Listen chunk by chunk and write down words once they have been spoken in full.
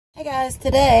Hey guys,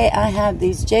 today I have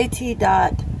these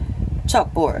JTDOT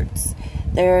chalkboards.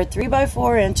 They're 3 by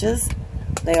 4 inches.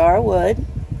 They are wood.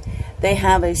 They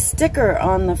have a sticker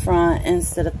on the front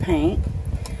instead of paint.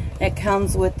 It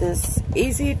comes with this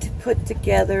easy to put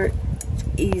together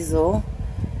easel.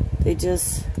 They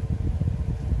just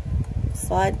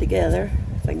slide together,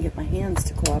 if I can get my hands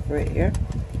to cooperate here.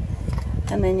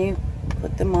 And then you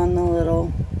put them on the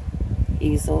little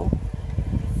easel.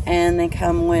 And they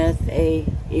come with a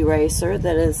eraser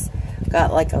that has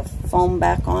got like a foam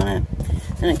back on it,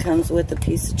 and it comes with a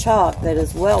piece of chalk that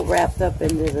is well wrapped up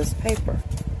into this paper.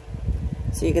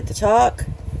 So you get the chalk,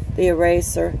 the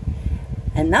eraser,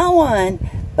 and not one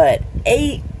but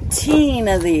 18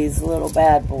 of these little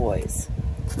bad boys.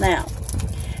 Now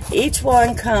each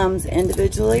one comes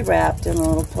individually wrapped in a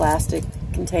little plastic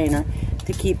container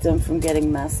to keep them from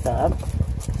getting messed up.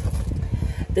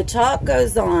 The chalk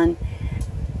goes on.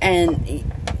 And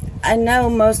I know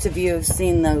most of you have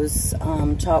seen those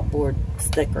chalkboard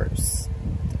stickers.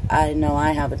 I know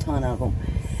I have a ton of them.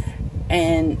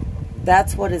 And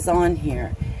that's what is on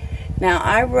here. Now,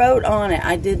 I wrote on it,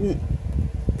 I didn't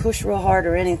push real hard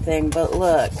or anything, but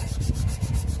look,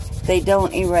 they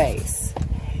don't erase.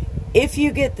 If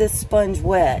you get this sponge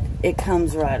wet, it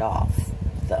comes right off,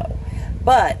 though.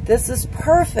 But this is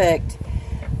perfect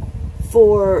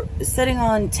for sitting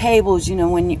on tables, you know,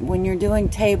 when you're doing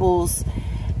tables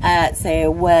at, say,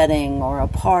 a wedding or a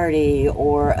party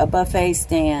or a buffet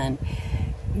stand.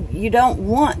 You don't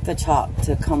want the chalk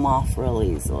to come off real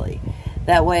easily.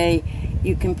 That way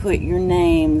you can put your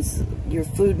names, your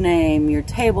food name, your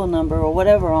table number, or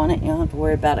whatever on it. You don't have to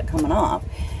worry about it coming off.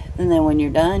 And then when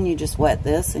you're done, you just wet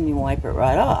this and you wipe it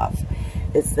right off.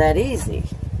 It's that easy.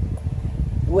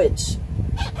 Which,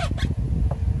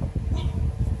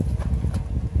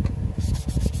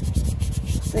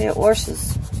 see, it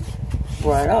washes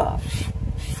right off.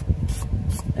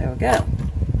 There we go.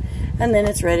 And then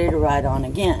it's ready to write on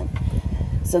again.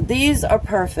 So these are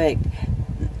perfect.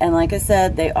 And like I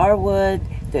said, they are wood.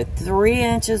 They're 3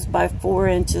 inches by 4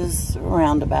 inches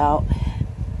roundabout.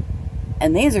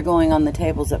 And these are going on the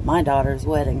tables at my daughter's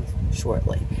wedding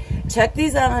shortly. Check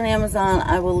these out on Amazon.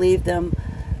 I will leave them,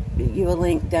 you a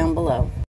link down below.